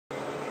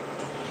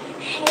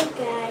Hey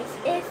guys,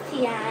 it's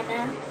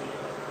Tiana.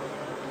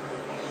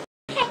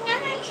 Hey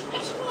guys,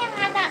 it's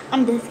Tiana.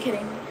 I'm just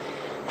kidding.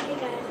 Hey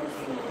guys, it's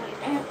Tiana,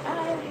 and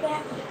I'm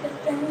back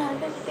with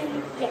another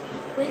video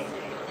with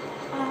me.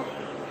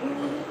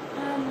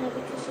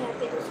 Because I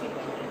did this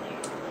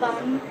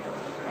fun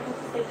and a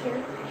figure.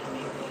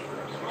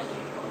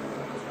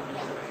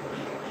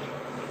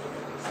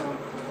 So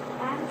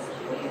as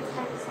we can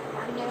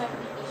I'm gonna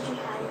show you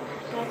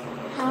guys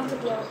how to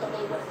deal with the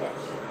way with this.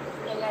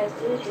 What you guys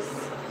do is just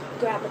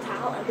grab a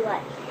towel and do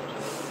like,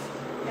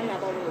 and that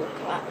bubble will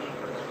come out.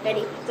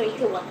 Ready? 3,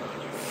 2, 1.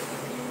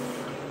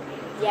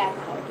 Yeah, it's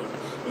not working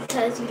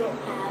because you don't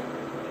have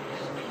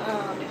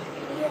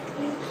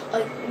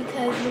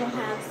because you don't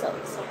have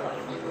soap. So what?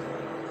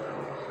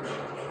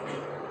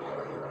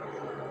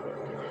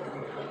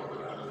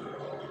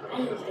 I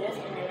use this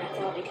and then that's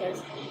all because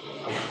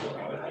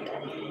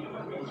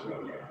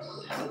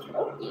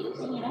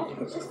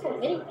it's just for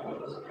video.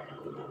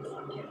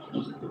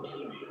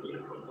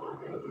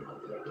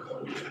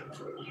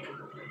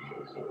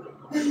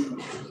 And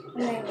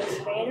then we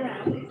spray it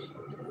around.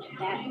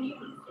 That. And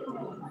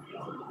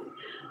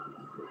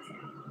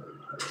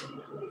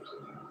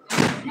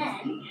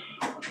then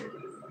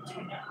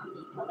turn it on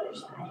the other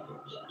side.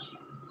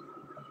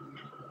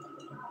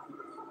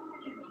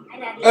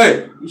 Hey,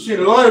 you see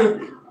the lighter?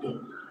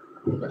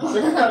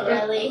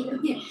 Really?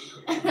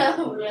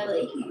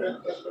 Really?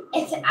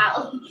 It's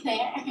out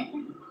there.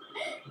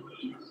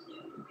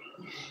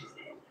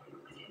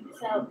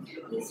 So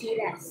you see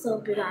that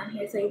soap is on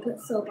here, so you put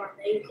soap on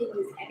there. You can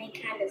use any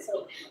kind of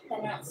soap,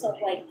 but not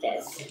soap like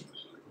this.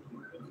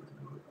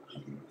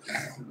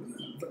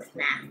 Looks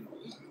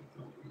nasty.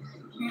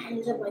 And it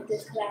ends up like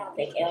this because I don't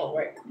think it'll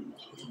work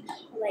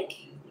like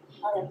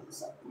other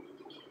soap.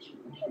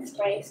 Let's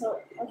spray.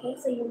 So okay,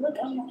 so you look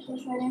on the other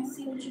side and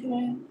see what you're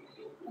doing,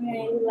 and then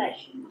you like.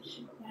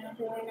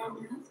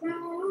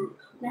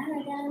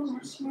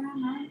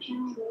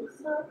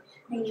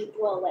 Then you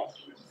blow it.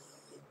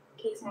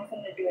 Okay, so I'm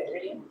gonna do it.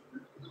 Ready?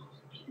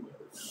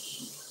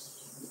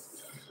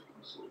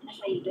 That's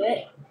how you do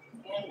it.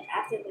 And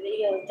after the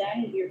video is done,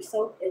 your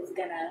soap is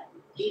gonna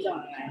be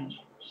gone. I'm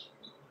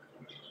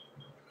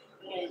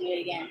gonna do it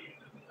again.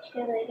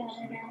 There we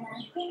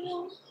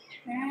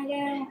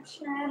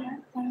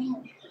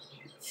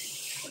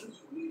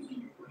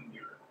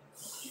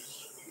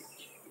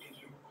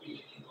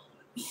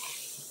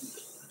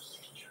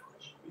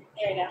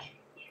go.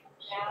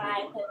 Now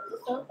I put the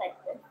soap like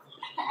this.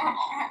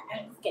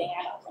 I'm just kidding,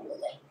 I don't think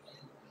with it.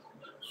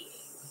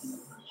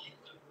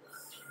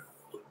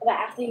 But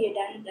after you're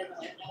done, it doesn't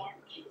work no more.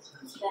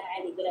 So then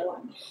I leave it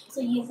alone. So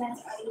you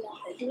guys already know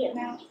how to do it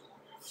now.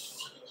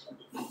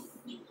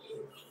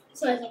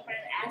 So if a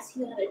friend asks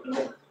you how to do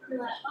it, you're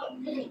like, oh,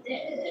 look at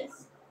this.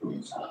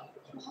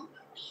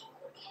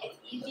 It's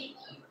easy.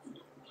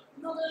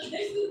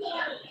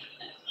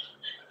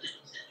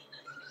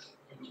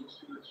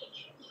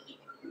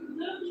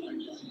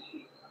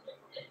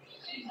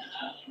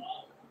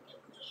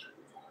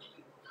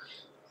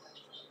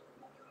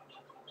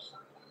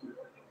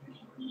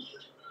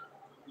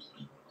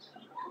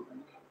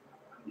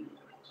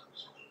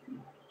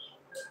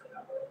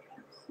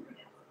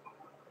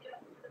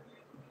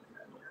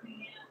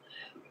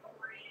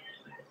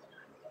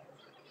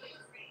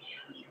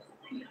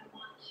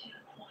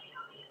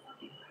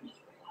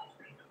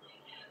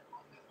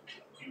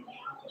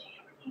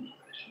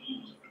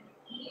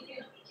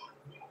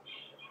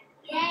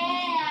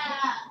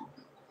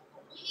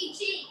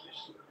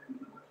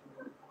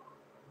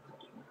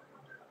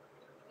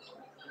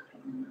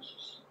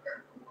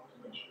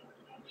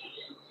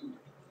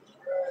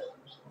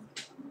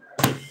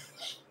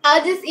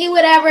 I'll just eat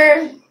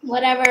whatever.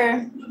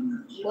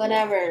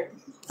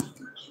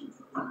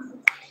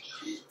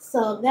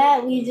 So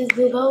that we just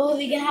do bubble.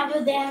 We can have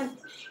a damn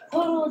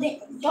bubble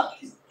dance. Well,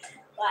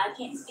 I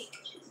can't speak.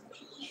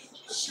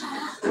 Shut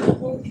up.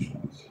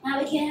 Now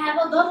we can have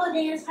a bubble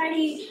dance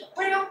party.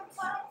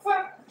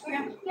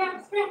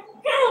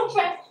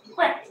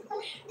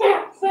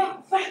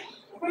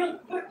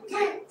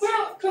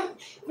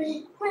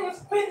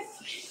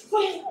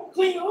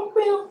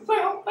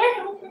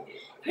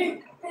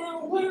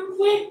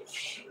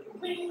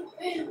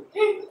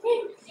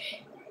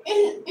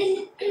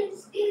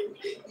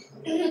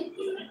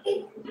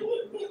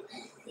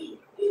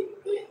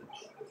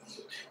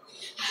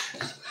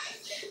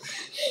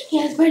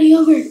 Yeah, it's party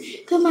over.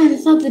 Come on,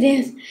 it's time to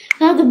dance.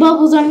 Now the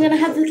bubbles, I'm gonna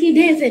have to keep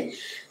dancing.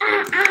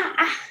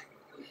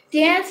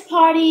 Dance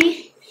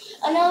party.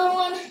 Another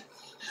one.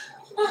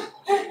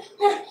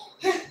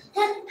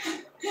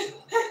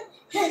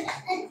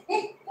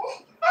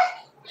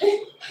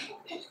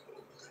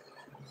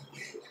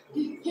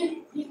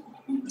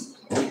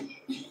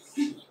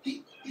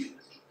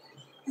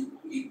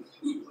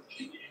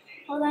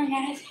 Hold on,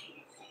 guys.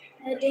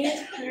 A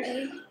dance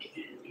party.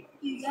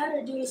 You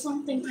gotta do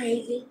something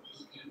crazy.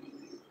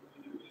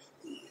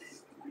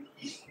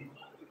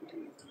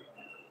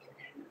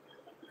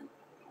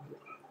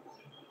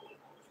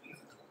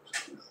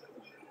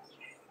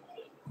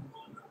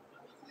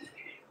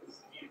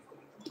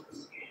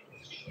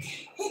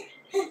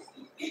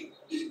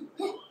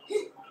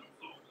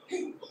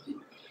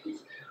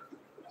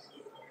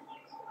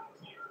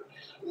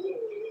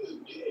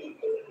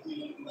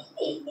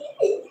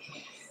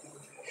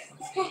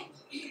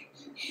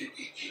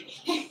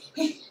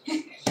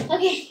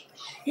 Okay,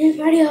 it's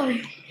party over.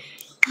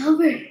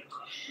 Over.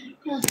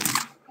 Uh,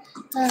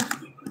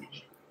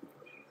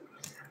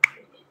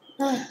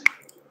 uh,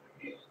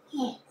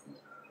 uh.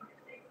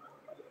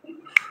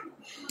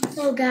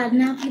 Oh God,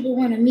 now people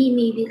want to meet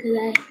me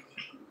because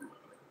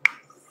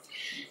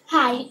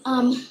hi,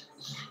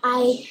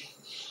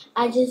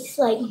 I just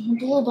like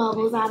blew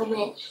bubbles out of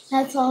it.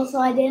 That's all. So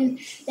I didn't.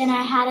 Then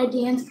I had a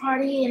dance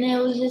party and it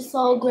was just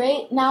so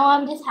great. Now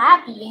I'm just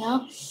happy, you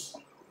know.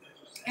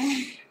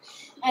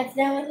 That's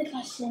done with the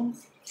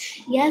questions.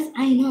 Yes,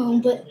 I know,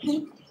 but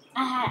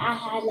I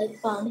had like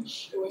fun.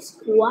 It was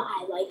cool.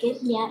 I like it.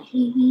 Yeah.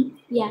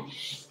 Yeah.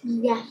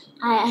 Yeah.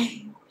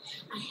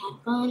 I had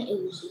fun.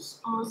 It was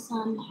just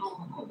awesome. I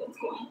don't know what's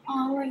going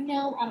on right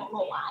now. I don't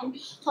know why I'm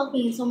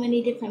talking in so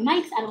many different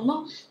mics. I don't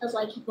know. That's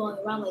why I keep going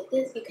around like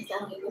this because I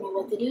don't even know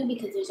what to do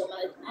because there's so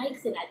many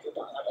mics and I just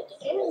don't know what to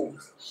do.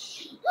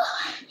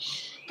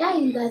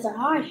 Guys, you guys are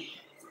hard.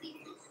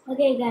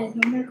 Okay, guys,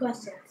 no more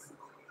questions.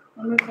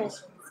 No more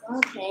questions.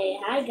 Okay,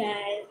 hi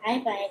guys. High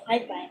five, high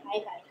five,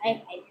 high five,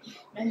 high five.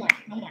 No more,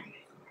 no more.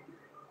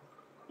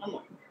 No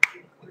more.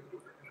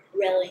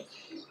 Really?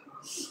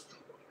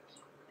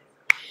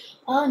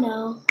 Oh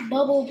no,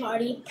 bubble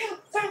party.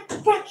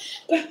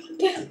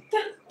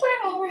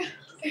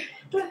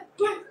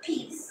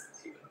 Peace.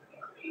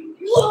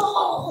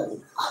 Whoa!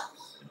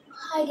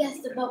 I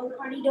guess the bubble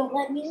party don't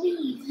let me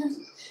leave.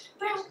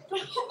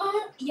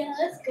 Yeah,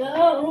 let's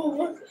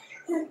go.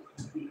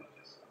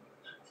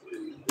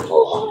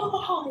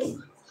 Whoa!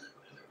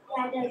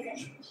 Yeah, it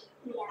doesn't.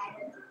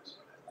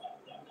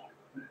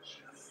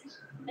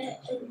 Yeah,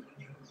 it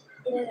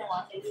doesn't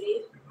want me to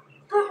leave.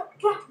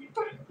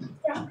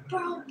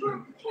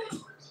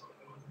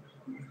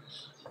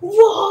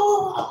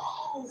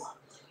 Whoa!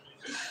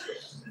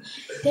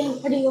 Dang,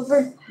 party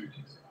over.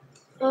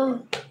 Oh.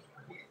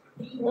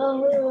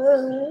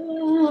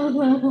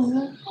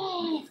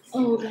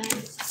 Oh,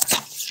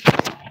 guys.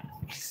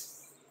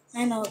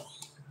 I know.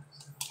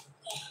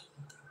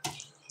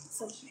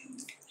 So,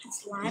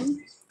 slime.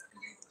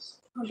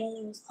 Oh,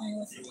 Billy was playing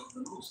with it.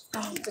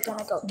 We're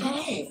gonna go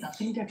get it.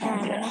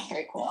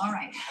 Very cool. All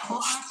right. Well,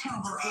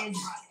 October is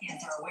Breast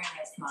Cancer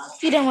Awareness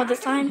Month. You done with the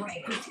slime?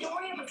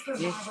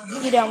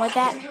 Yeah. You done with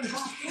that?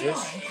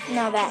 Yes.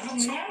 No, that.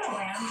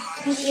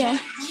 Yeah.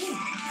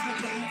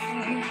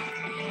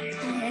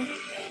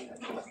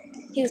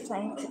 He was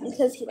playing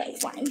because he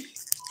likes slime.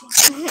 I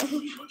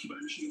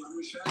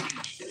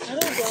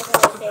don't get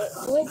it.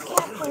 Where's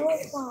Cat Power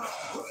from?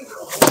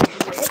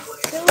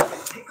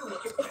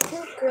 It's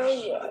too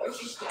girly.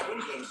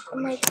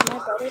 I'm like, my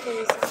brothers are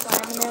using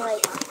slime and they're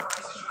like,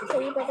 so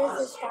your brothers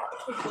just stop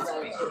kicking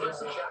me.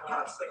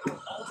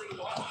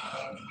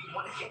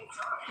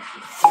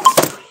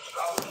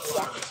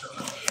 Yeah.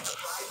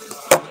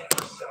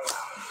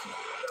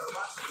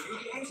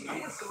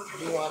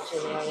 You want to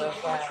run real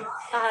fast?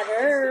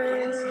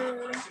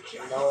 Otter.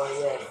 No,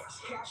 yes.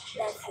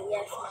 That's a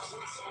yes.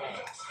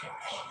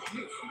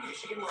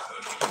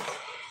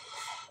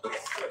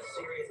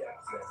 Serious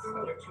access. There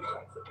are two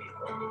types of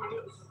people.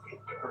 Those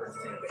first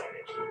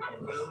advantage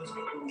and those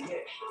who wish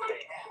they had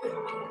it.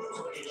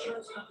 So the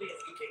insurance company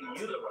is keeping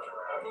you the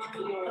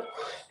runaround.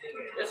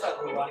 Yes, I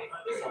do.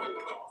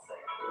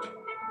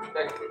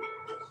 Thank you.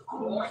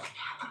 Yeah.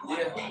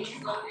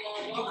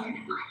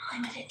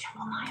 Unlimited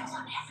triple miles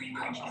on every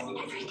purchase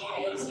every day.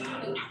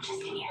 Not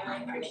just any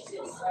airline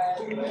purchases.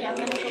 Yeah, I'm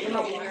gonna put my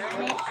water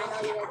on it. I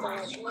know you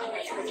guys don't like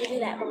because you do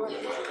that, but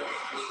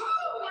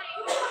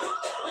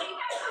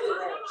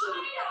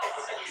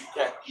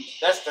Okay,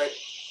 that's straight.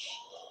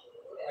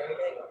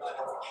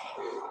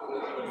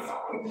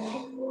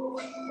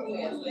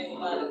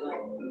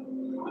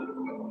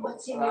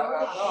 What's in your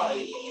order?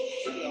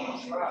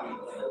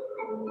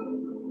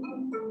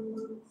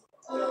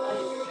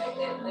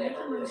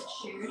 Most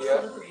shared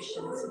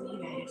celebrations in the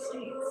United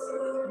States.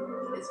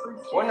 His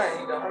birthday. When I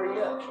need to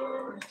hurry up.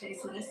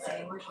 Birthdays this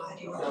day, we're glad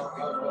you were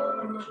born,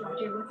 and we're glad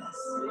you're with us.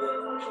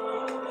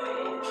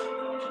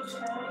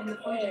 In the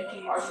 4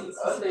 decades since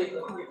the Supreme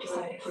Court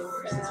decided Roe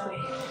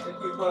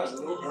versus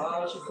Wade, the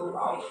average of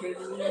 1.3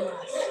 million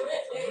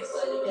less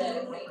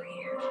every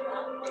year.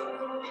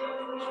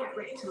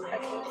 Right to life.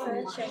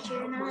 okay, so shut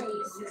your eyes.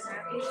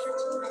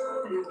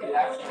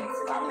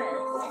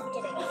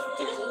 Getting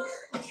sticky.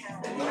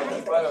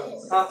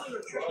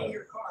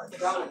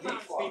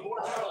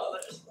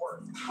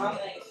 Huh?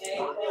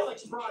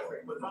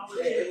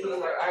 Yeah, it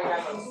feels like I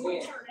got no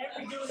skin.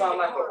 Sound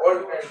like an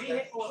ordinary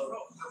thing.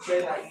 Say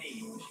like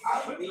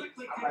I'm weak.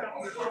 I'm like,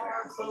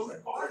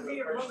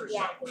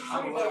 Yeah, it's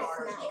not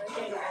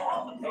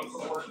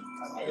working.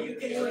 You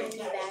can even do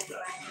that.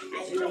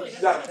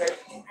 you got a text?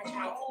 I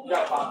tried to. You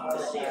got $500.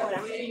 Hold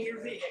on.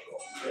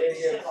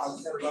 Yeah,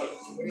 probably $7.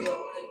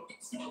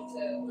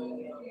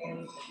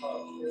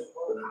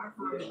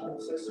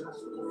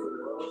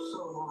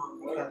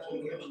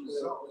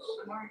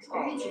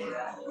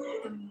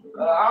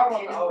 I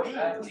don't want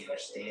to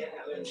Understand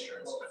how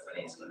insurance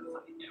companies can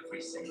find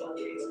every single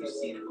case. You've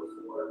seen it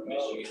before.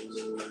 Michigan's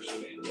first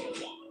family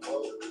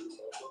law.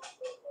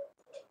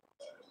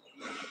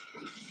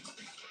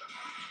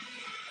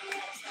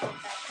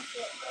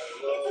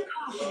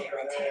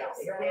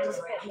 Your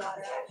mammogram comes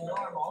back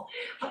normal,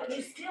 but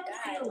you still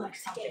feel like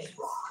something's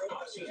wrong.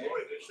 Fox's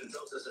Lori Vision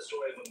tells us the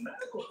story of a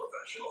medical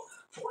professional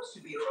forced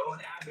to be her own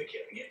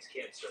advocate against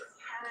cancer.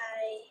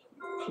 Hi.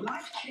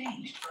 Life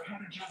changed for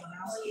Heather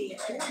Jablonowski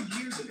 4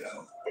 years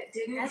ago. It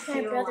didn't That's my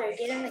feel brother. like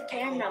Get in the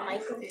camera,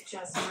 Michael. it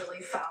just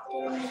really felt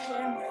Get in the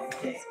camera.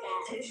 It's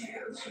tissue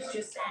was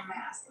just a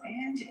mess.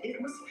 And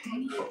it was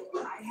painful. I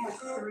had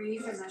 3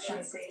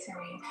 physicians say to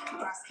me,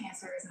 breast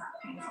cancer is not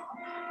painful.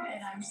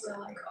 And I'm still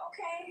like,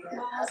 okay,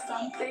 well,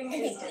 something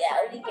is bad. Yeah,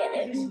 we get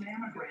His it.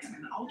 mammogram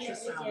and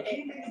ultrasound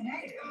came back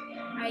negative.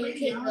 Alright, you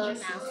can go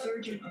Radiologist now. and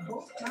surgeon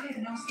both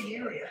diagnosed the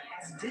area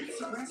as dense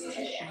breast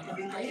tissue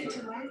related to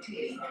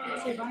lactating,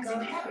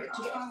 advising Heather to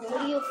follow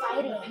What are you up in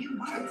fighting? a few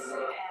months.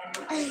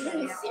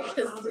 Seriously.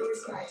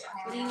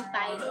 What are you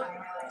fighting? I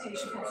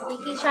think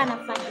he's trying to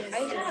fight. Are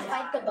you trying to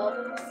fight the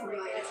bubble? I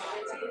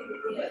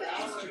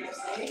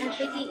think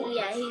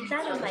he's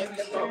trying to fight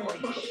the bubble.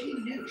 She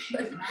knew she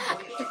was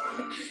not awake.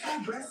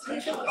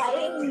 He's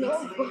fighting no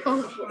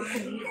bubble.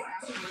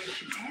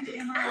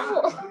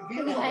 Ow!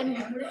 I'm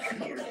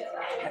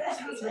Heather's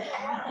husband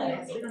Adam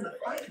has been in the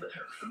fight with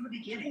her from the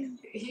beginning.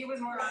 He was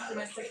more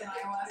optimistic than I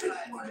was, okay.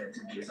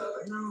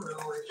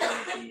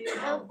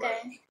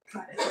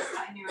 but I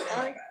knew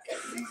it.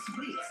 6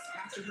 weeks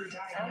after her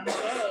diagnosis,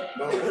 Okay.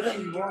 Well, what are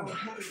you wrong?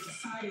 Heather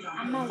decided on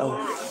I'm not her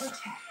live.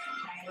 attack.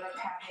 I ended up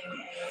having a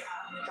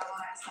double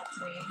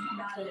mastectomy,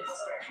 not a nipple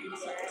sparing,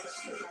 so I took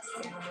the breast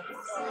and the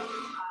nipples.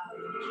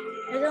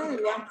 There's only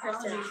one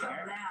Pathology person. from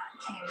that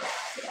came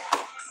back at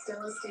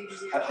still a stage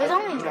 0. There's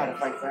only You gotta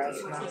fight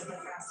fast which now. was the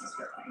fastest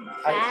growing.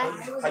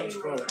 How you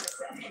screw it?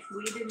 If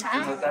we didn't Huh?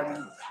 You know what that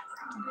means?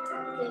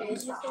 What did you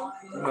say?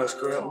 You gonna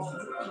screw it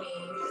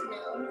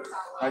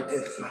like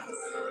this.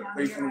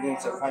 Or you can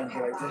get to fight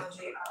like this.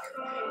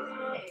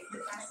 The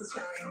fastest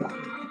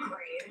growing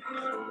grade,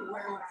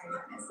 where would I have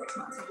been in 6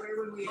 months? Where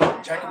would we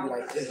Try to be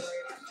like this.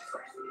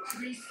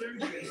 3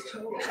 surgeries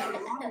total,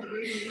 along with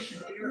radiation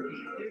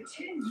therapy. Their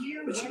 10-year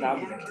But you wedding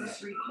know-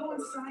 anniversary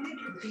coincided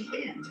with the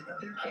end of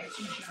their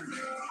cancer journey.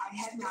 I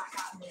had not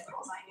gotten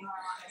nipples. I knew I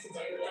wanted to do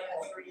the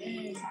 3D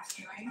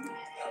tattooing, and I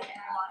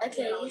wanted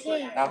Okay, to you can.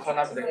 Now can I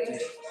be like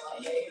this?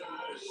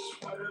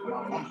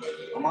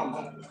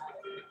 Mama.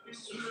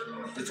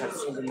 They try to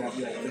swing me, I'll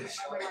be like this.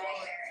 we're laying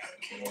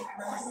there, and I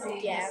remember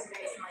seeing Yeah. his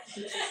face, and like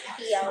he just kept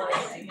He always.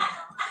 smiling,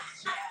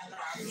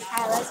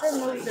 Alright, let's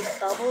remove the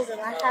bubbles and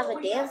let's have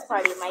a dance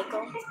party,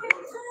 Michael.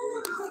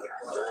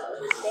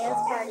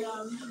 Dance party.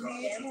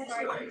 Dance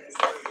party.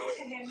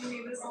 and handed me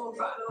this little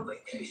bottle of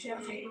like pink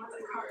champagne with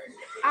a card.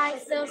 I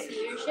still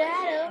see your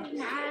shadow in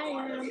my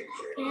arm.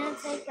 Can't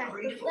take back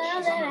the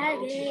love that I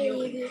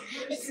gave you.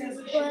 It's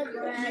what I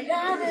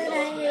love and I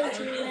hate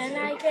you, and I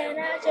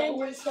cannot change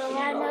you, so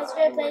I must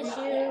replace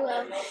you.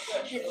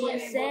 If you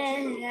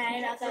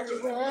said I thought you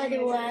were the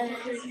one.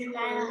 In my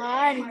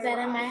heart, inside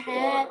of my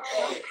head.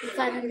 You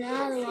find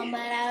another one, but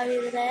I'll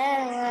be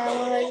there when I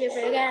want you to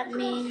forget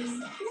me.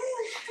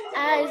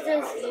 I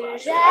still see your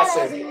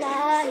shadows in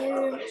my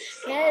room.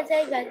 Can't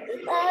take back the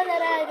love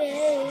that I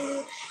gave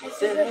you. It's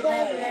to the point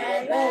where I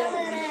love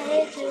and I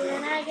hate you,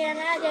 and I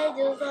cannot change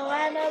you, so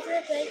I must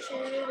replace you.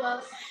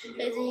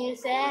 Listen, you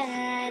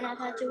said I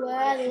thought you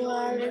were the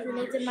one.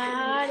 Listening to my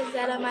heart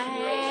inside of my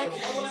head.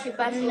 You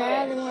find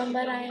another one,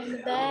 but I am the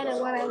better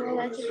one. I won't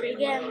let you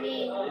forget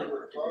me.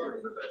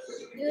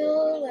 You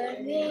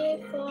let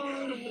me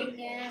falling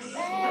and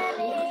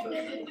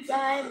letting me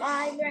fly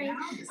my brain.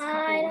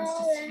 I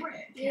know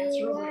that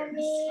you want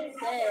me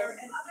there.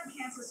 And other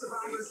cancer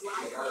survivors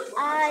like I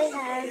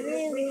have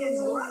been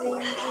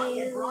losing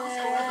you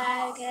where I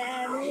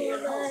can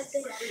live a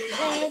thing.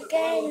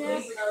 Thinking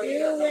of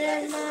you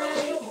in my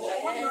head.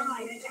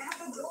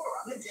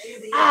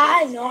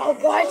 I know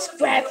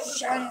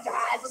prescription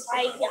drugs. I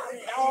don't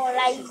know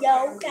like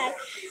okay.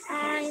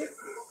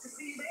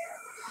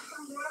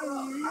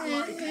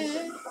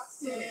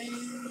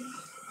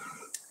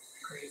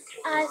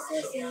 I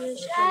still see your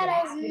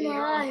shadows in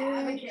my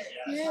room.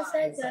 Yes, I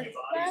got the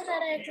love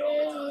that I gave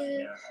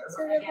you. To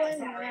the point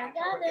where I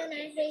love and I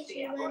hate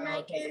you, and I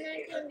cannot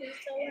give you,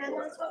 so I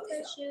must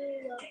replace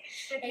you.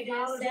 If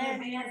you said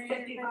me, I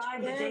but you were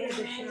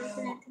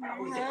listening to my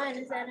heart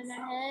inside of my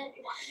head.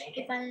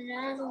 You find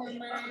another one,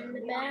 but I'm the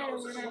better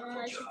one. I won't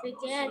let you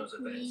forget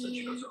me.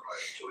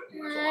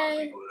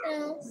 I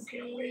don't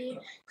see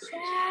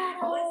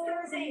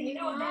shadows in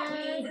my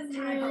room. And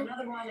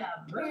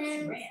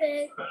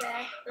take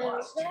back the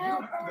love that I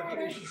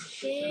gave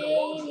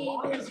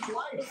you. It's to the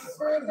point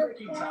where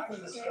I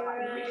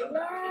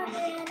love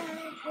and I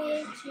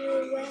hate you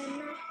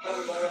when I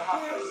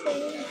can't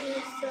change you,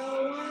 so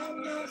I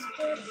must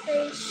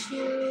replace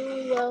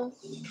you.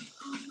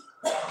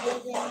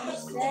 Living you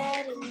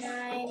said at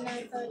night, I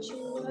thought you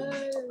were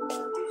the one.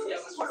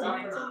 This is where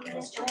my mom and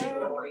his children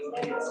story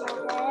began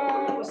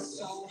started. It was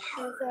so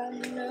hard.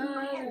 We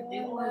had a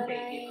newborn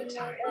baby at the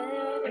time,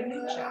 a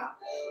new job,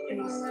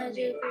 and was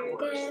spending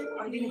hours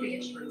fighting the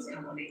insurance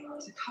company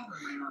to cover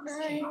my mom's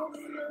chemo.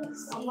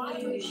 A lot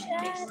of you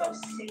thinks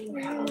those same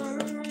battles,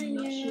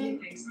 she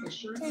thinks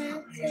insurance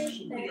companies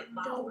should be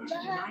allowed to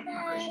deny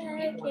coverage to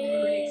people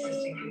with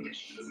pre-existing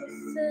conditions.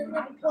 To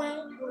the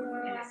point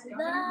where I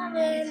love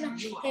and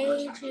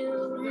hate you,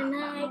 and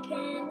I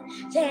can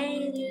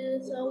change you,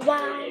 so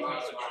why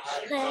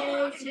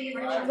play to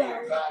your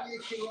role?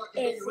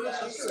 If you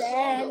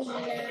said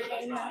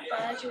and I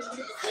thought you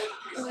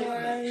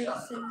were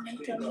listening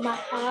to my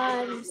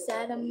heart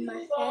inside of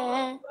my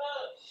head.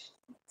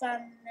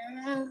 Find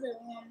another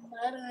one,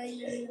 but I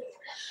am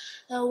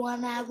the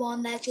one I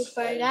want that you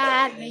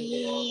forgot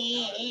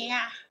me.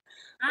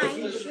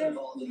 I'm sure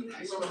you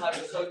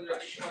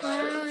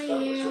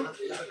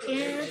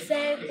can't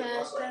say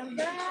past the love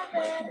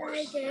that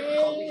I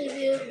gave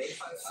you,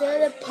 to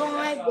the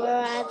point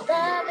where I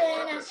love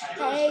and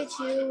I hate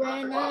you,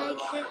 and I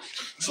can't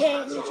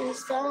change you,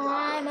 so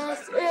I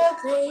must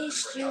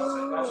replace you.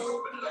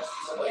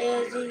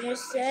 As you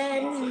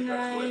said,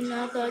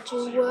 I thought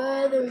you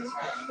were the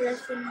one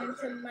listening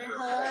to my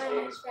heart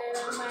instead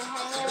of my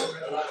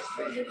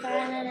head. You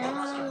find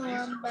another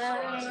one, but I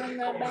am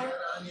the best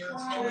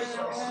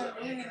one.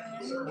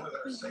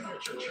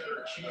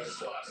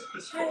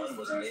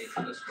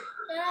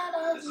 That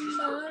was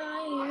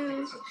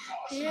mine.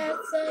 It's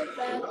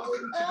about the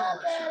love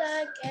that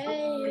I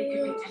gave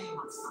you,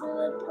 to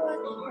the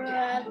point where I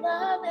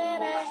love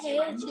and I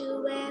hate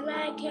you, and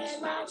I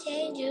cannot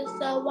change you,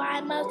 so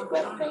I must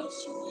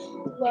replace you.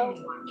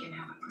 Anyone can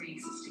have a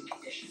pre-existing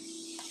condition.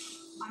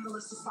 I'm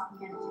Melissa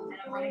Slotkin, and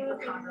I'm running for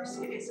Congress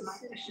because my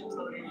bishop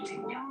voted to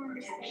gut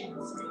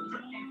protections for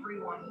every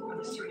one of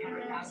his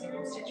 300,000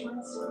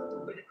 constituents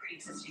with a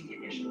pre-existing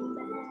condition.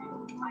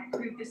 I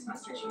approve this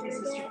message because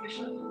Mr.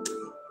 Bishop,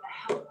 the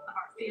health of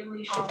our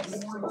family should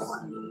be more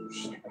important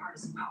than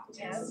partisan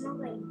politics. $19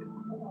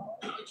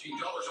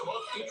 a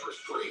month,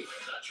 interest-free.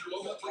 That's your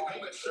low monthly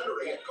payment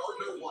Saturday at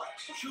Gardner White.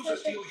 Choose a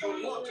deal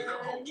you'll love to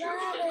come home to.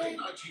 Pay $19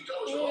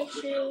 a month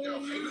with no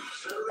down payment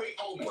Saturday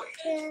only.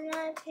 Can I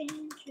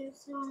change you,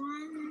 so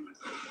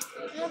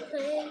I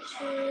replace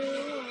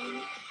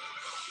you?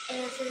 As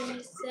you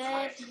said,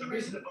 I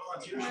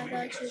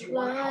thought you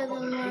were the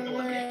one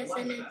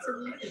listening to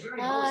me,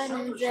 heart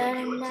inside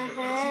of my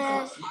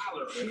head.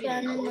 You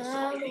found another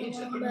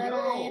one, but I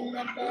am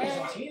the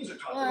best.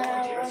 Why I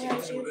want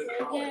that you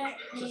forget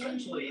me?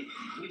 Essentially,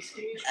 we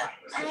stage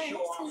practice to show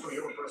off for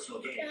your personal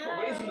gain.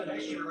 We're raising the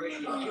next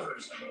generation of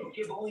killers who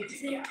give only to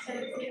gas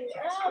and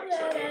All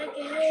that I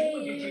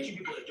gave, teaching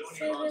people to to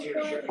donate the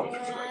volunteer point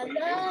where I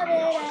love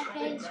it, I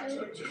hate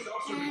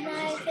you, and I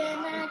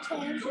cannot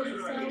change it,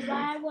 so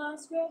I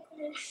was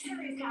replace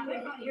Serious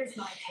topic, but here's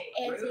my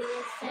take. As you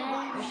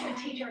said, We should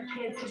teach our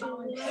kids to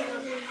volunteer.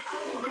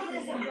 Put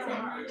this in your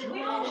heart.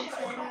 We all should.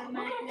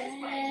 Look at this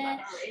place,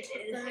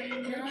 whether it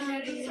is your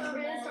community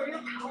service or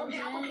your college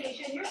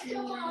application, you're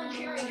still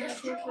volunteering, you're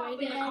still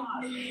helping a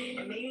cause.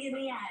 And maybe in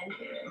the end,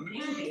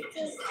 maybe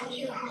just touch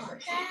your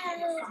heart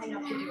and sign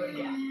up to do it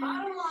again.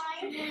 Bottom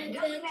line, it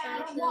doesn't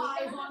matter why,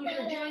 as long as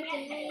you're doing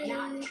it,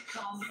 not to the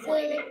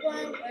complaining.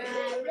 point where I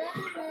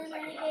love and I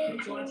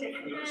hate you, and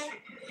I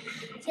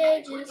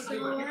change you, so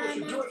I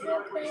must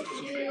replace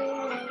you.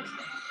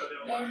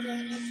 As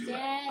you said,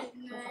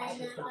 I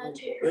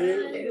thought you were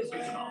It is the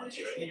good to one.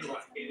 volunteer. You're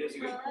right. It is a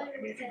good point.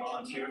 I mean, if you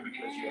volunteer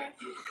because you have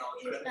to do it for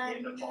college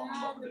credit, you end up falling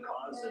in love with the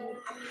cause and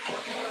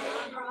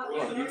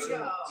there you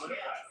go.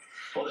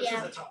 Well, this is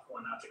a tough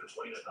one not to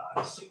complain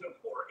about.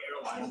 Singapore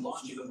Airlines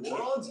launching the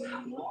world's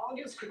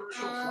longest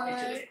commercial flight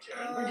today.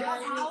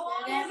 Just how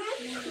long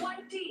is it?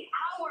 20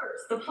 hours.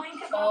 The plane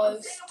took off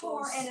from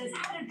Singapore and is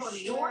headed for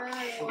New York.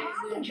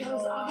 Passengers will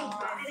be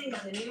riding on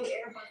the new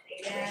Airbus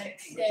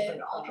A350, which is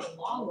an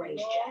ultra-long-range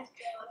jet.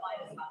 The flight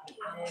is about an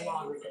hour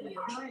longer than the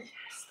current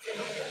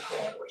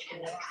Singapore, which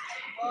connects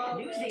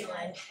New Zealand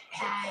and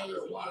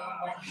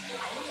Taiwan.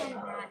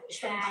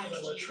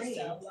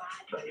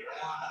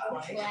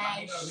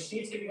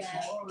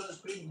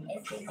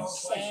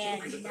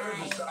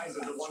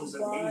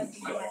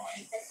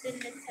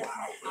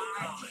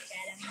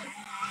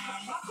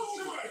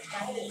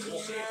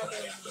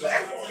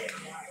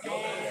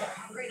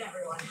 Great,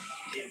 everyone.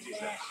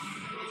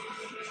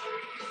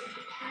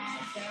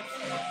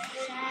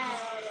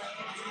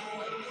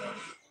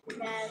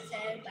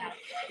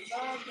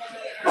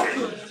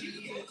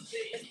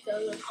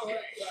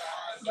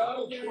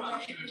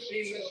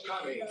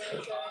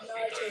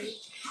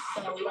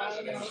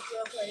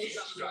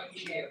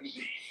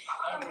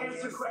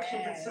 Answer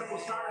questions in simple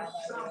sound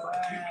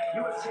bites.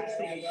 You would take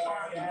the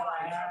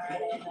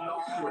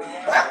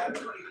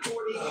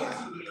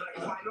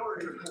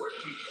Minority Report.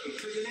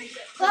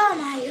 Oh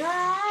my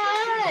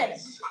God!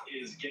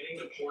 Is getting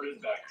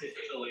deported back to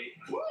Italy.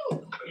 Woo!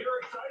 You're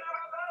excited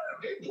about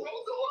that? They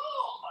broke the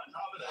law. On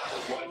top of that,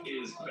 what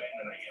is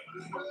banning?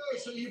 Hey,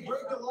 so you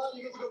break the law and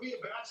you get to go be a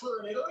bachelor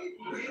in Italy?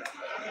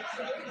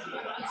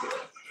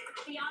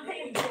 Beyonce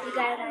You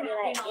guys might be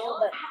like, ew,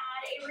 but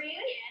had a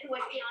reunion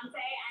with Beyonce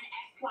and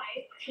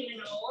ex-wife Tina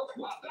Knowles.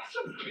 Wow, that's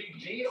a big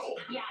deal.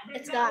 Yeah,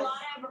 there's It's been a gone.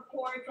 lot of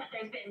reports that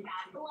there's been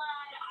bad blood.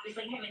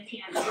 Obviously, him and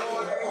Tina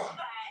divorced.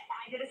 But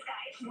I did a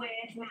Skype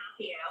with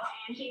Matthew,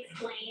 and he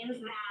explains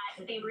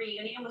that the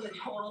reunion was a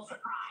total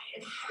surprise.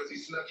 Because he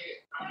snuck in.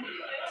 I've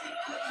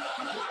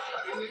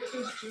been there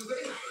since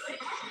Tuesday.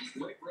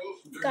 Mike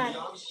Grove from Dirty Gone.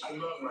 Jobs. I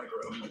love Mike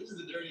Grove. This is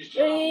the dirtiest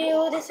You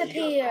job.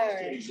 disappear.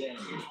 Examine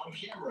on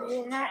camera. You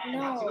will not Come know.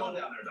 on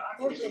down there, doc.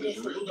 Hope to He's a real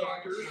disappear.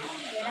 doctor. You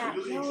will not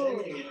know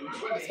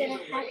what's gonna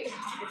happen to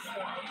this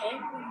thing, okay?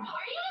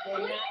 You will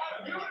not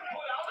know.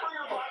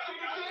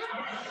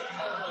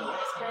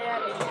 Let's put it on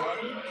the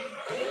ready.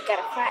 You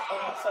gotta flat in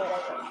it so it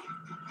doesn't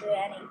do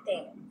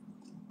anything.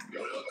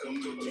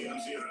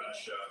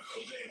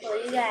 So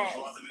you guys,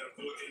 oh,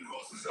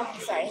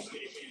 sorry.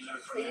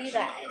 So you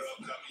guys,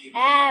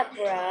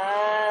 Abra,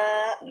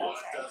 oh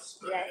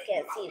sorry, you guys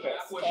can't see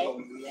this, okay?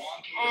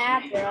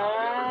 Abra,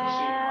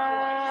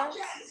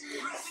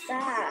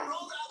 stop.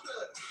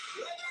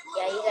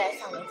 Yeah, you guys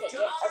saw me take it.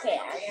 Okay,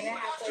 I'm gonna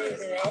have to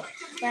redo it,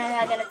 but I'm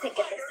not gonna take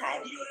it this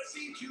time.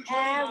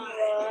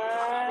 Abra,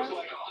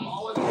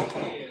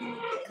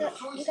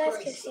 you guys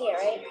can see it,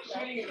 right?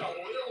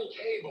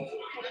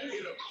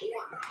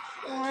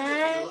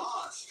 One,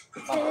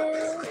 two,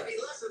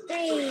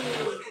 three.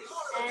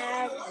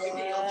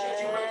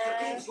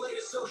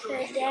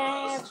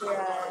 Abracadabra.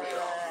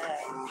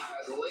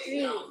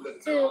 3,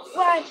 2,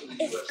 1.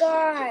 It's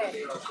gone.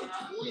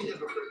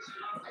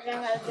 I'm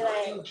gonna be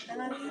like,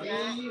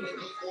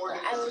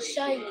 I will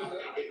show you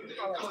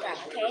how it's done,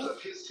 okay?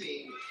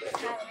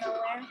 It's out of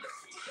nowhere.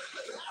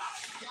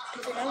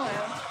 It's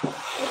nowhere.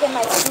 Look at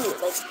my feet,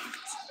 like.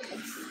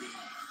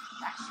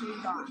 Actually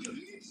gone.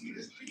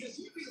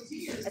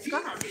 It's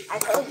gone. I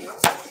told you.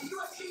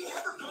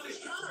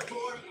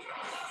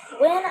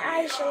 When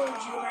I showed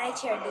you my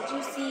chair, did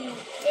you see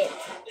it?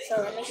 So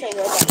let me show you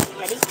again.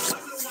 Ready?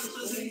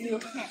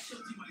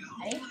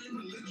 Ready?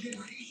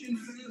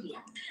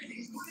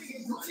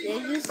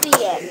 Did you see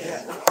it?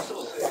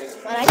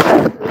 When I show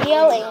the video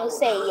and you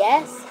say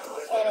yes,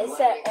 and it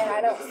said, and I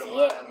don't see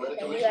it,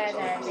 then you guys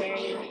are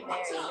very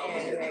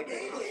good.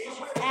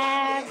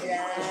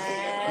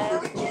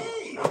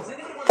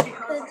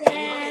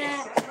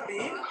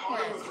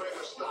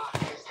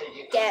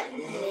 Get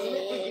me.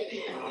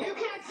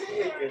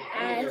 I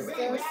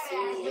still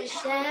see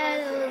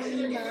shadows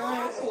in my.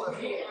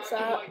 So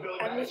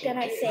I'm just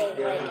gonna say, like, if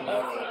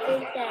you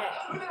think that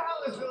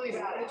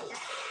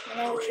you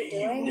know what you're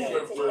doing, and you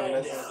think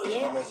that you see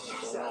it,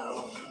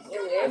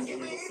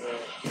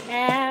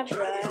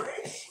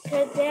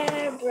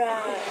 Abracadabra.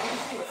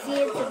 See,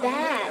 it's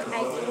that. I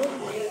told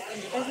you.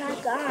 It's not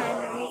gone.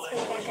 Let me put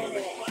it back under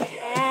it.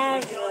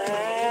 Abra.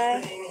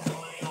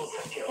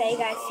 Okay, you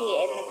guys see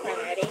it in the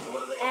corner. Ready?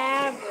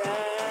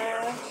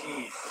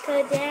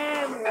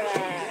 Abracadabra.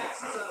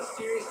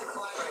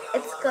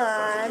 It's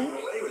gone.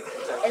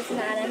 It's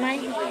not in my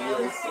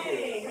hands.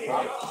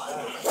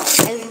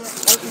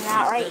 It's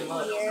not right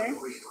here.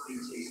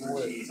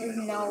 It's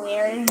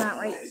nowhere. It's not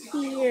right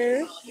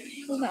here.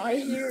 It's not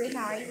right here. It's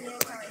not right here.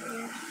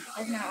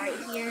 It's not right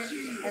here.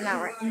 It's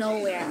not right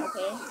nowhere.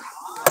 Okay.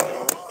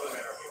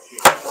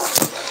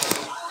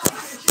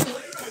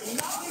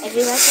 If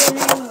you guys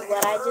wondering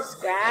what I just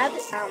grabbed,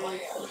 what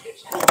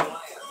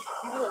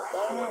was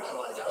going on? Oh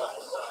my god.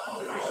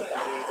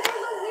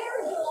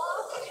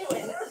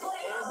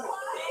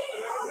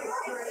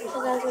 So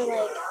guys were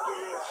like,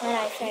 when I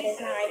said it's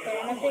not right there,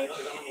 and if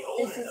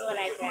this is what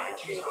I grabbed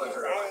because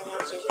I didn't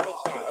want you to think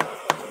that it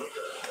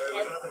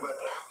was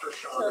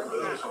so it's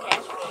not okay.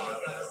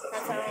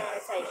 That's all I want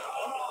to tell you,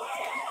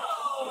 okay?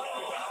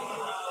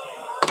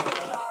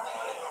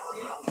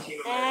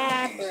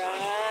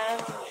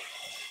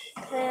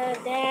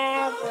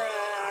 Abracadabra.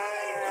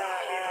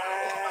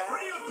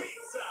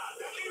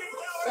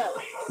 So,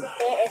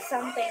 there is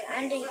something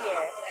under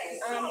here,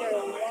 under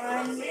one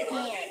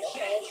hand,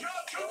 okay?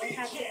 And you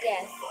have to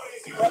guess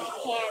what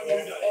hand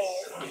this is.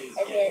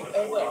 Is it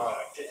the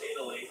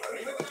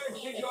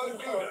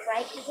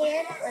right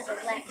hand or the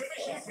left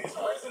hand? Okay? So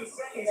let's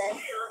get it.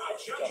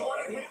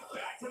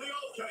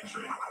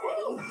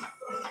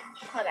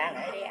 Hold on,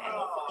 ready? I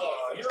need to get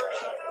it.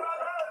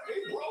 He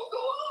broke the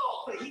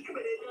law. But he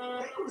committed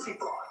bankruptcy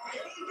fraud. He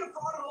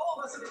defrauded all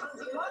of us in terms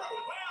of money.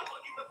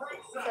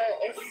 So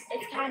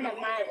it's kind of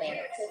my way,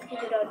 because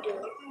people don't do it.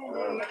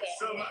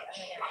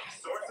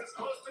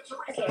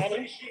 Okay, ready?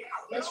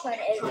 Which one is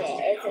it?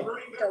 Is it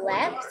the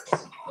left,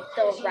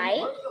 the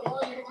right,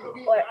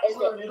 or is it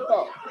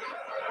both?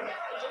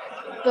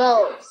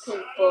 Both,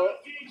 people.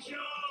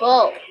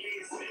 Both.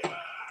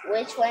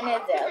 Which one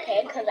is it, okay?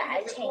 Because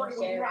I changed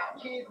it around.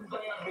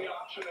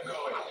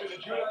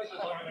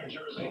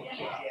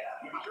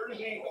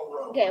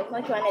 Okay,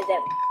 which one is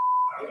it?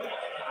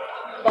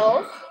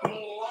 Both?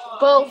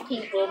 Both,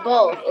 people,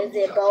 both. Is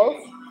it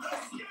both?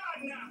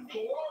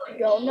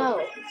 Don't know.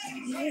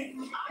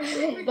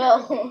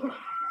 Both.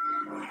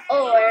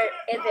 Or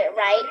is it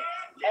right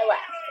or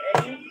left?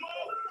 Ready?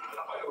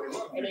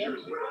 Ready?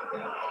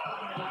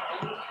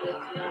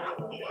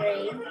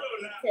 3, 2,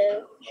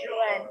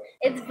 1.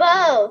 It's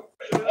both.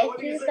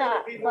 If you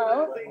thought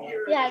both,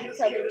 you have to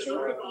tell the truth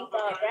if you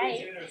thought right.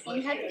 And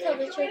you have to tell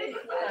the truth if you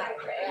thought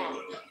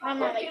right. I'm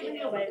not making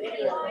more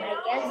videos, and I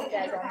guess you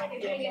guys want me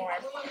to do more if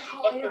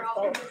it's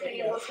both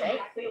videos,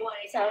 right?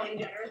 So, ready?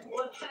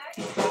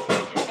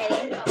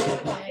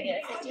 Want to get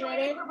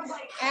situated?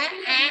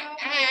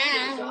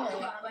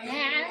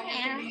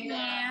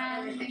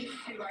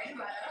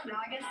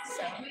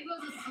 So,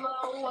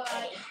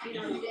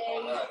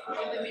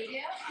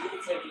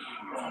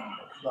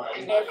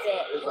 is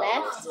it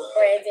left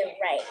or is it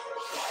right?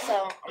 So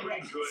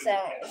let's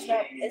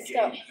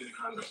go.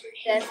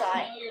 That's all.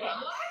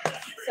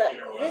 So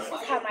this is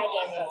how my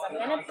game goes. I'm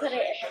gonna put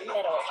it in the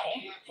middle, okay?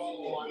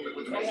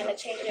 I'm gonna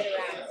change it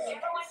around.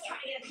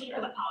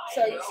 So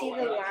you see the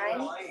line?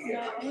 No, I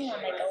don't want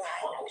to make a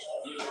line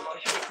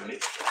actually.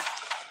 So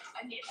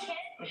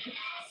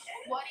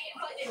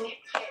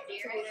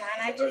the line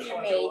I just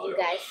made, you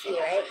guys see,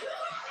 right?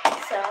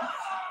 So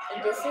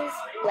this is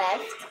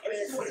left and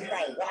this is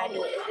right. When I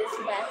do it, is this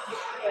left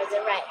or is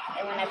it right?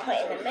 And when I put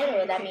in the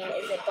middle, that means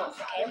is it both,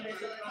 okay?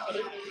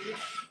 Ready?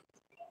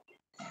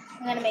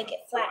 I'm gonna make it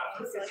flat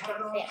so it can fit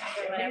under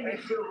whatever I want it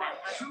to.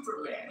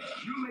 Superman.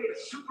 You made a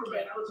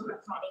Superman. That was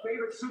my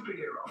favorite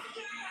superhero.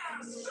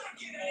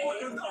 You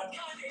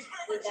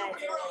guys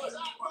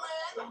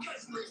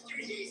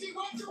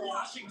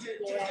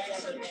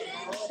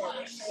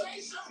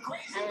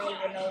I don't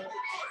even know.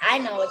 I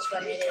know which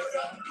one it is in,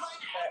 but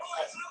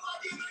like,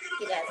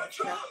 you guys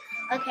don't know.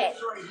 Okay,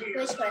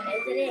 which one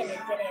is it in? Is it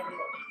in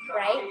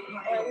right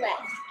or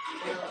left?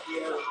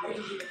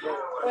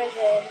 Or is it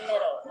in the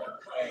middle?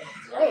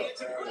 Oh,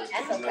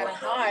 that's kind of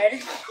hard.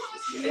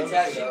 She did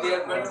better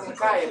than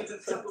Micaiah.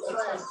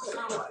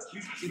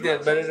 She did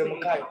better than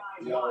Micaiah.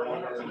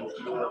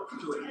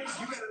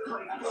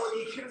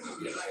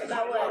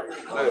 About what?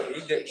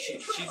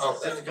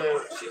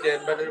 She did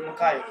better than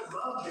Micaiah.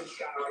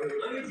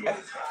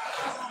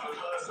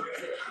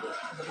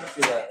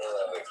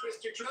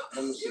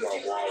 Let me see my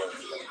wallet.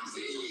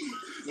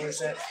 What is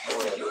that?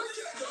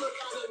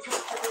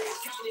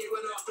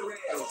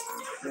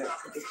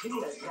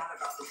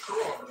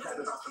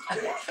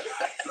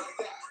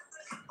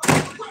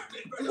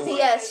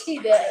 Yes, she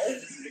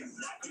does.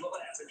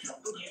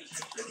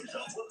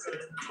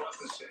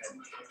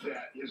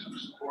 That his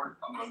support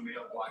among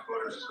male black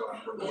voters has gone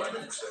from 11%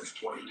 to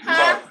 22%.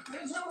 Huh?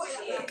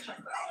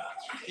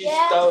 He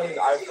stole his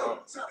iPhone.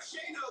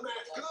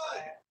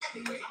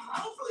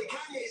 Hopefully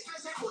Kanye's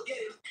physics will get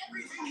him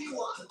everything he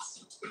wants.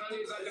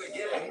 Kanye's not gonna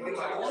get anything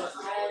I want.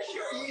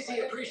 Sure, easy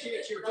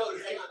appreciates your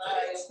voters'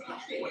 confidence.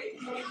 Anyway,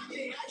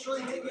 Kanye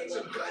actually did make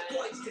some good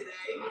points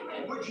today.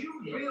 Would you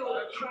build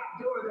a trap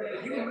door that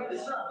if you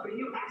mess up and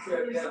you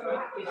accidentally something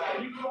happens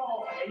and you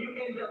fall and you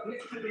end up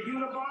next to the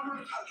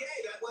Unabomber? Okay,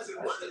 that wasn't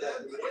one of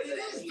them, but it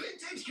is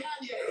vintage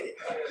Kanye.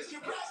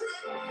 Mr.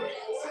 President,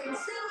 send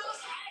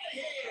Cyrus out of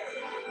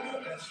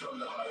here. That's from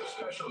the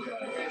special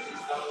guy. This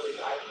is Dolly's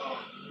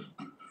iPhone.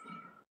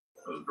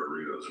 Those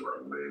burritos were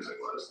amazing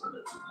last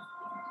night.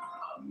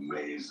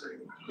 Amazing.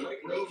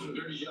 Mike Rowe from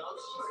Dirty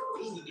Jobs.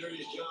 This is the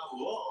dirtiest job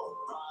of all.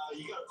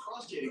 You got a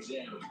prostate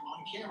exam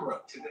on camera.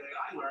 Today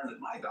I learned that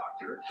my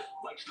doctor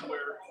likes to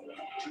wear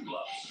 2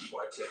 gloves.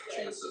 Why take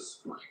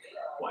chances?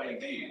 Why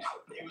indeed?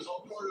 It was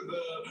all part of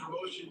a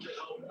promotion to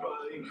help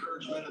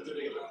encourage men out there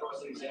to get their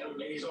prostate exam.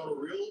 And he's on a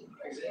real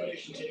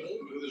examination table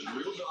with his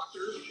real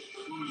doctor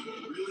who's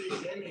really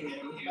examining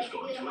him. He is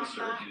going to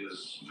insert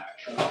his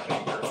actual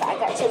finger. So I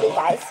got chili,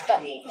 guys,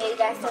 but you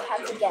guys still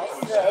have to guess.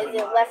 So is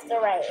it left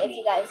or right? If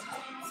you guys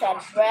said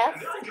right.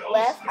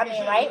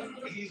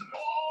 He's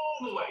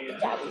all the way in. Good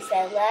job. You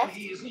said left.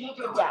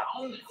 Good job.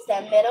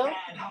 Said middle.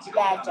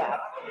 Bad job.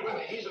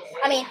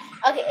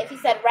 Okay, if you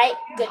said right,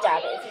 good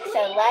job. If you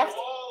said left,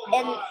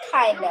 and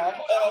kind of.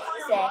 And if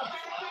you said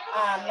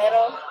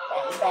middle,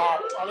 then bad.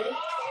 Ready?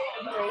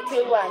 3,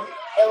 2, 1.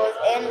 It was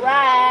in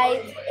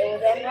right. It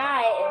was in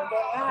right. It was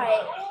in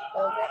right. It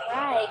was in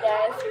right,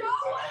 guys.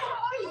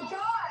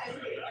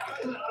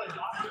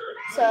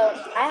 So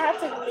I have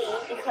to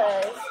leave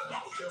because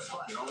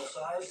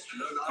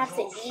I have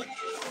to eat.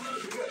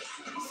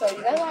 So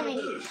you guys want me to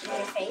eat in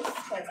your face?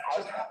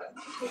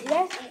 Did you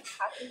guys eat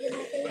tacos in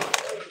my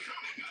face?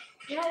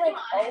 You know, like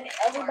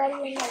everybody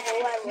in the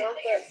whole wide world,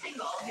 but you guys eat in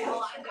my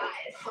face,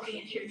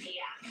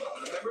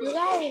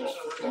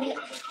 and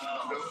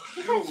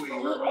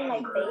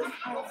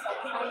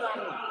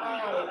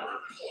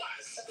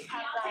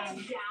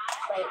sometimes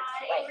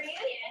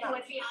I'm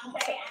with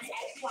Beyonce and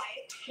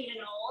ex-wife Tina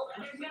Knowles.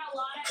 There's been a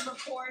lot of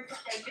reports that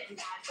there's been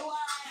bad blood,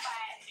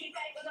 but he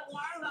said it was a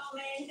warm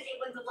moment. It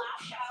was the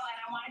last show, and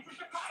I wanted to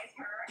surprise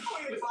her. He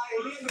had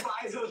to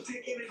buy his own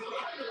ticket.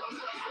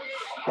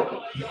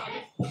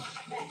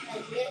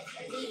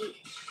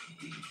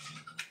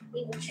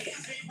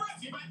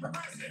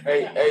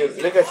 Hey,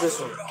 look at this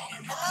one.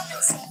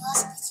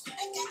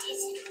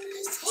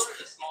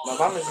 My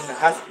mom is in the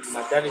hospital.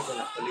 My daddy's in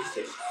the police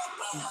station.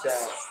 He's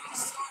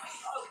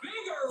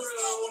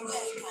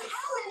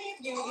How many of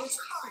you use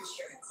car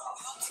insurance?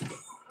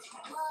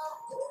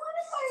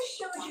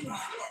 It's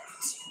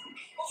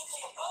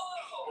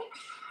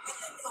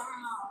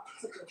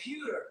a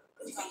computer.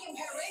 We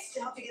compare rates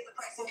to help you get the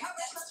price and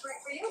coverage that's right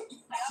for you.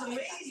 That's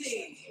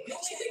amazing. The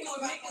only thing that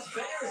would make this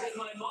better is if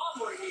my mom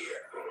were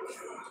here.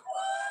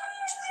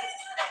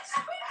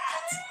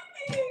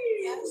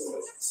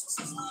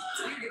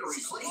 You're gonna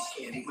replace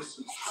candy with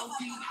some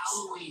healthy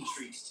Halloween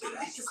treats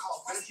today. These are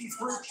called veggie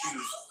fruit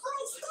chews.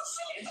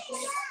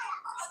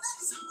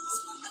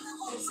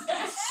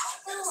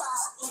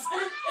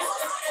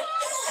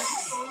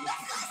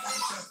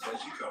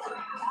 Veggie covered.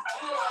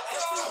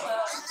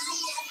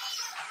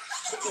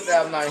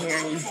 I'm not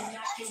hearing you.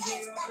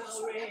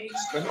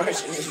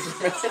 Permission is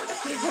permission.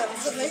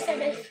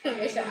 Permission is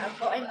permission. I'm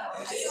going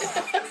home.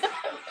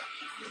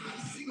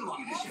 Single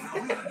edition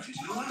Halloween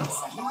digital album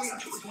all the way up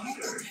to the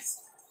 23rd.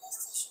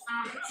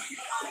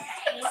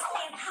 And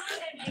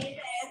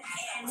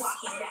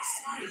Walking Dead.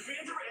 Your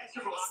fans ever asked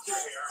you for lobster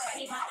hair? But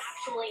he's not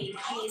actually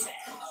Jesus.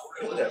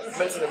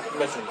 Permission is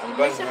permission. I'm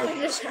going home.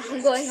 Permission.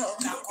 I'm going home.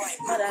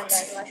 Hold on,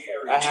 guys. Watch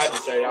this. I had to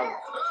say that.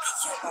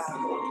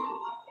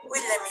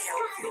 Wait, let me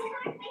help you.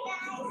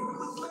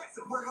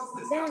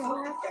 Then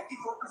what happened? You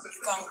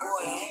can go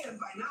ahead.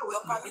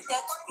 You're permitted to go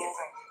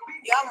home.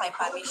 You have my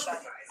permission.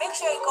 Make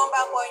sure you come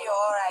back when you're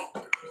alright.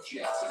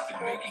 Jess has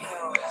been making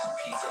the best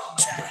pizza on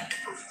the planet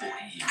for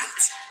 40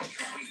 years.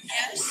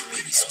 Yes,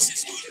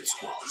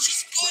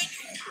 she's going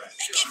home. I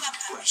gave her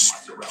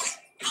permission. Her mom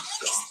is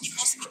in the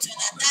hospital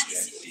and her dad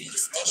is in the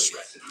police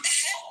station.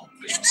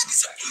 Your dad is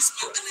a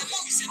policeman and my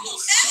mom is a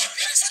nurse.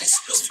 Parents are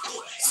supposed to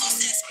go. So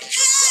says,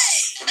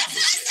 hey! That's what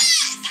I said!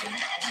 Success! I'm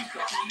not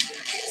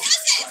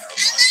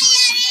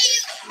hearing you!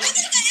 I think I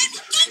have to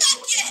come back here. What is the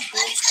explanation? I'm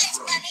going home.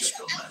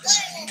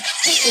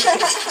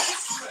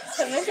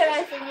 Permission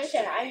and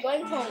permission. I'm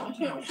going home.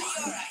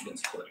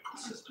 Its political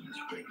system is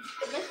rigged.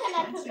 Permission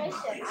and permission. I'm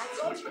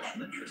going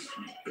home. Interests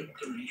make big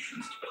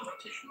donations to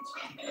politicians.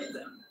 And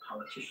then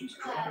politicians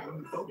try to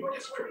run voting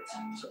districts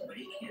so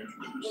they can't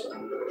lose.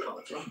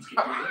 Politicians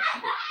get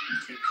reelected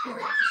and take care of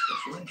the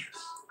special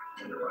interests.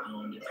 And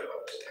around it goes.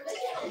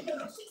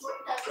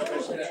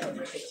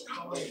 Takes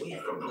power away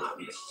from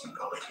lobbyists and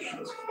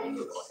politicians and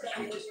requires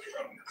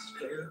redistricting that's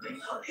fair,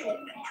 impartial,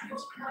 and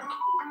transparent.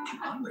 To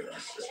honor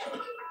that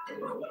system,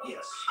 well,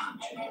 yes, I'm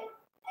Jim.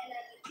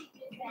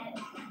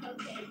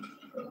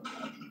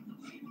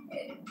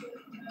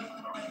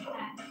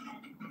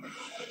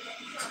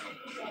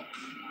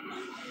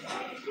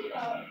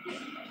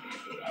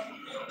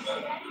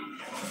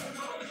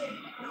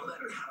 No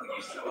matter how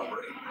you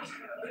celebrate,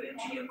 Tab at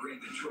MGM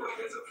Grand Detroit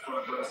has a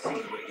front row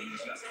seat waiting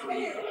just for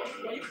you.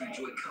 You can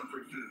enjoy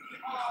comfort food,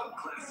 club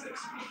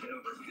classics, and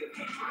over 50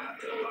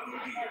 draft and bottle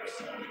beers.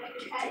 Get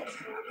to Tab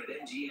at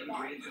MGM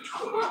Grand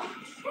Detroit.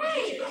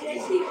 Hey!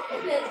 Let's see.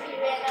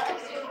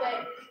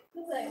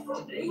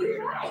 Today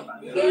we're proud by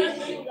the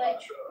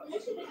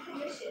Permission and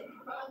permission.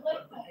 I'm going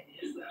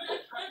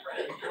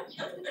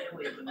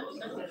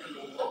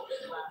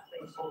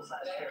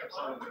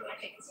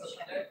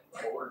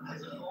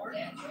home.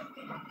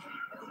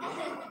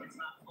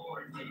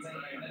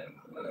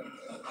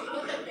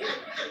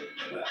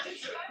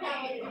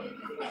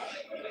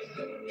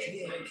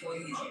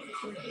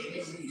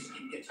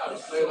 I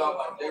just played off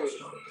like they was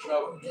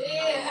trouble.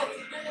 Yeah.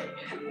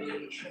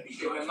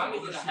 Shit, man, my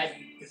nigga had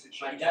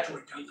my dad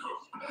was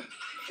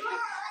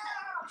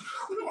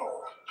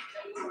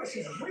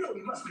Prices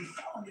really must be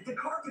falling at the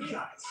Carpet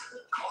Guys.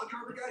 Call the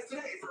Carpet Guys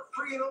today for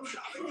free and home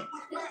shopping with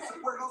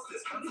massive warehouse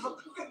discounts of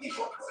up to 54% than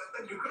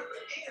new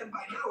carpet. And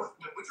buy now with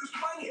Midwinter's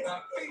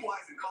finance. Be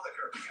wise and call the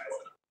Carpet Guys.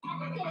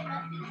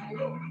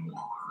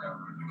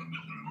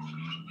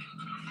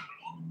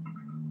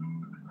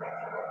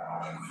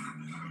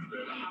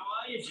 How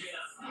are you, Jim?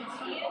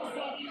 What would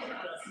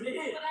I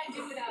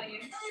do without you?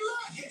 Hey,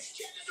 look, it's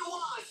Jenna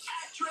Dewan,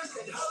 actress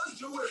and host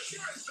who we're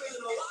sure is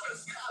saying a lot of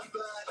stuff,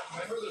 but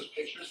remember those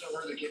pictures of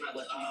her that came out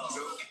like 2 years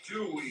ago?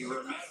 Do we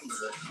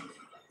remember?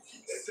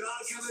 It's all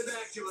coming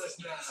back to us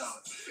now.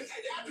 And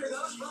after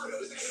those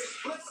photos and her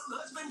split from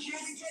husband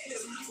Channing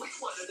Tatum, we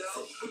want to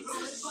know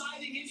who's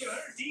sliding into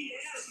her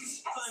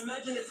DMs. I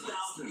imagine it's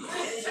thousands.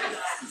 Tens of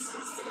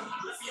thousands.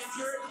 Let me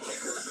answer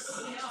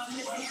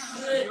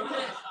it.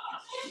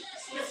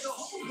 There's a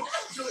whole world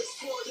to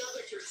explore now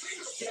that you're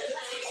single, Jenna.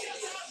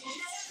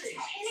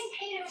 Channing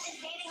Tatum is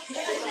dating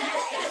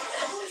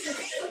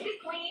Would be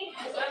clean.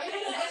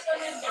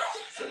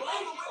 So all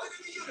the women in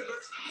the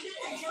universe,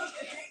 Jenna chose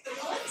to take the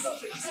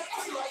most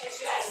exactly like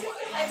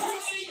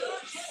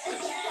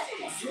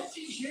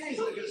Jesse J's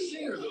like a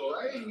singer, though,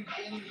 right? And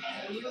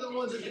you're the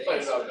ones that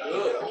plays out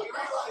good. We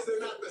realize they're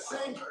not the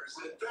same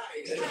person.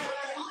 Thanks. They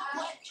look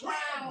like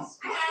twins.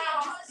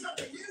 Try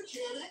something new,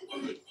 Jenna.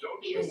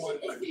 Don't you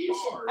want a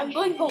car? I'm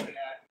going home.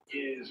 That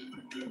is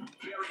very different.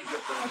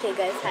 Okay,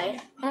 guys, hi.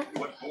 Huh?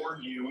 What bored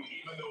you,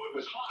 even though it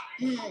was hot.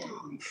 You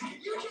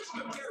just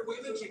Compare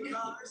women to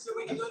cars so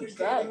we can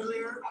understand it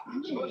clearer.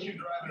 Suppose you're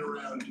driving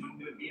around in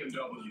a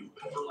BMW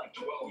for like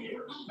 12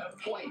 years. At a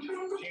point, do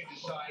you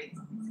decide,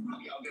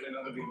 I'll get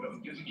another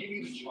BMW? Does it give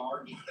you the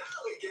charge? Now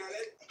we get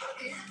it.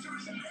 The answer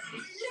is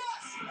apparently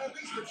yes. At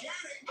least for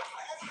Jenny.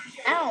 As for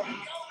Jenny, Ow. go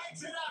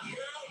mix it up,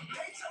 girl.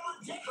 Make someone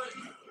different.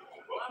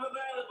 Well, I'm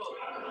available.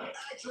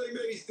 Actually,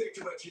 maybe stick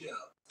to what you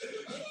know.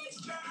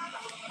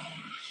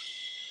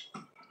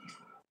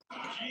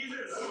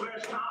 Jesus,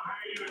 where's Tom? How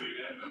are you doing,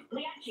 man?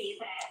 We got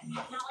Jesus.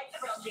 Not like the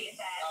real Jesus.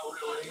 Oh,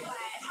 really? But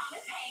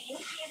Thomas Paine,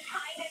 he's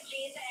kind of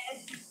Jesus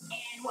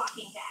in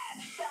Walking Dead.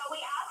 So we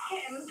asked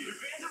him. Your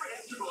fans ever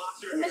asked you to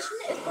lost your Permission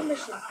is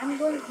permission. I'm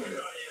going to. Oh,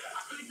 yeah.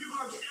 I think people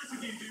are obsessed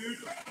with you, dude.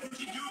 Did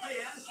you do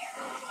this?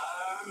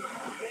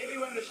 Maybe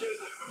when the show's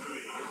over for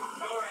me.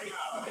 All right,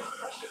 now. It's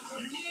precious.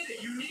 You need it.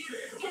 You need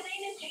it. His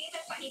name is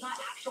Jesus, but he's not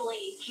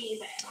actually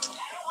Jesus.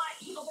 I don't want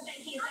people to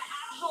think he's the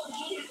actual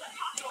Jesus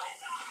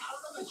apocalypse. I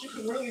don't know that you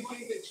can really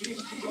think that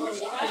Jesus is going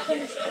to I'm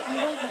going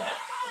to.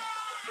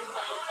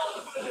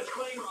 Put a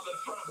disclaimer on the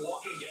front of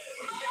Walking Dead.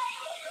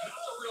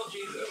 Not the real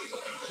Jesus.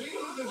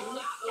 Jesus is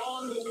not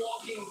on the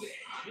Walking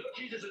Dead. You know,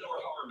 Jesus is more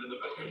harmed in the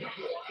Walking Dead.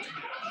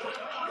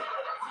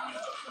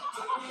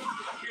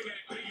 Give it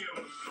to you.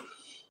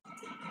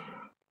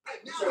 And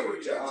now we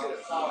return to the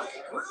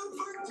Make Room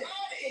for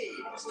Daddy,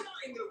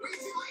 starring the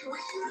recently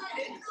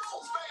reunited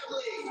Knowles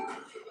family.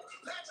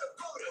 That's a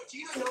photo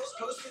Tina Knowles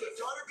posted of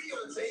daughter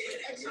Beyonce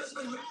and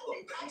ex-husband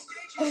Malcolm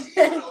backstage at the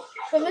funeral.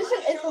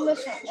 Permission is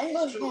permission. I'm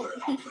going to.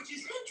 Which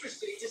is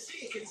interesting to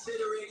see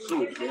considering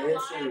There's been a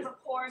lot of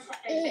reports that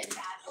there's been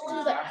bad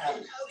blood.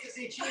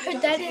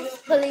 Her dad is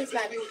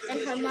policeman and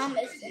her mom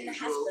is in the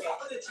hospital.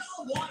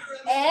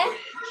 Eh?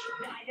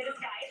 I did a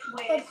Skype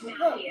with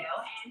Matthew,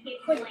 and he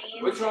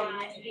explained Which one?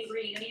 that the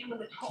reunion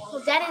was a total.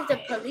 Her dad is the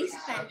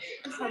policeman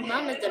and her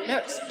mom is the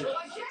nurse.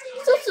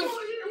 Susus!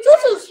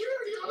 Susus!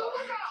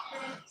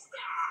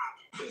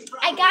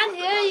 I can't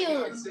hear you.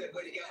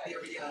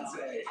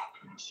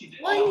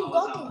 Where are you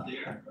going?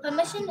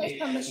 Permission is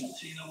permission.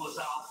 Tina was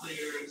out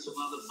there, and some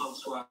other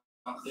folks were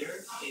out there,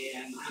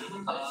 and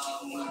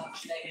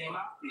she came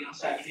out.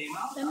 Beyonce came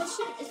out.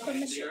 Permission is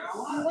permission.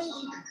 I'm going to.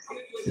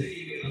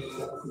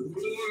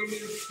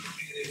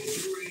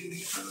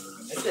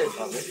 It says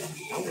permission.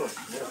 I'm going to.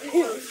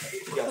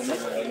 You got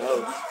something I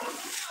know.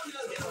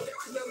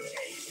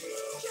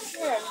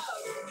 Yeah.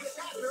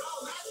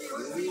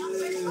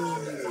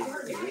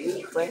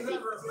 Frankie.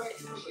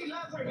 She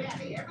loves her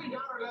daddy. Every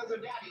daughter loves her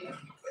daddy.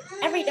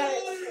 Every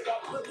day.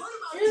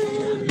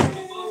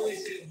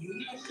 Always said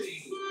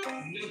nothing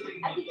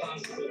but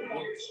possible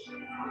words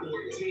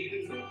for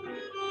Tina.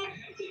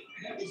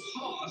 I have to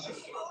pause.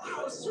 Oh,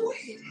 how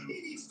sweet.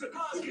 He needs to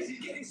pause because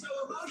he's getting so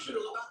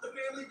emotional about the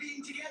family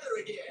being together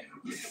again.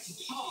 I have to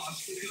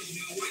pause because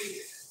my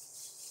wife.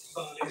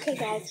 Okay,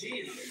 guys.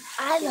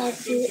 I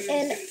love you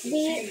and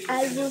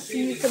I will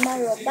see you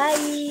tomorrow. Bye.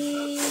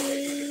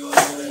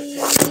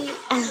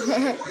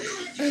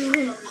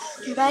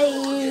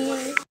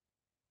 Bye.